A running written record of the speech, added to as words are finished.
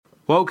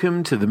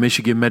Welcome to the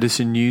Michigan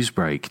Medicine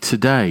Newsbreak.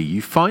 Today,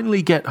 you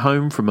finally get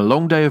home from a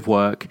long day of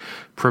work,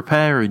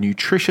 prepare a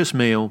nutritious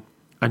meal,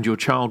 and your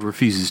child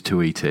refuses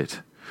to eat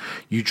it.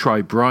 You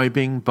try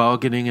bribing,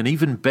 bargaining, and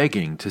even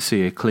begging to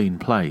see a clean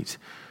plate.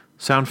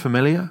 Sound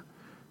familiar?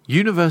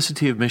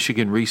 University of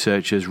Michigan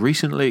researchers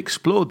recently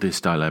explored this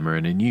dilemma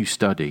in a new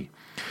study.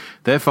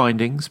 Their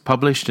findings,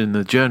 published in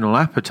the journal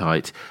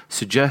Appetite,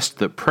 suggest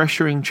that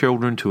pressuring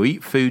children to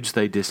eat foods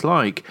they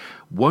dislike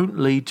won't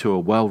lead to a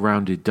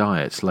well-rounded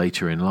diet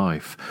later in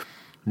life,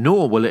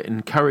 nor will it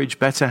encourage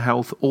better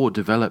health or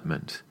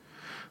development.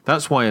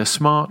 That's why a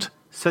smart,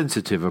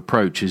 sensitive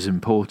approach is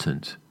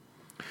important.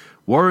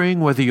 Worrying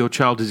whether your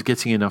child is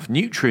getting enough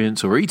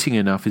nutrients or eating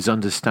enough is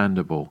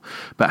understandable,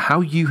 but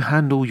how you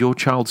handle your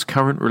child's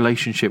current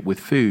relationship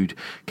with food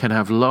can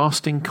have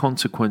lasting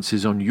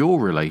consequences on your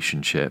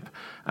relationship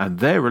and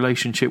their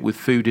relationship with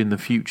food in the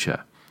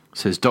future,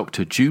 says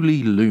Dr.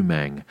 Julie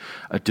Lumeng,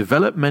 a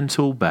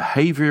developmental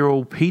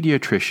behavioral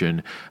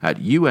pediatrician at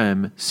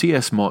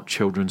CS Mott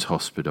Children's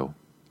Hospital.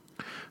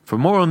 For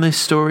more on this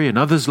story and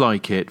others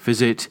like it,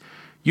 visit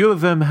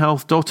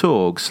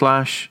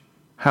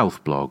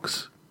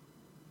uofmhealth.org/healthblogs.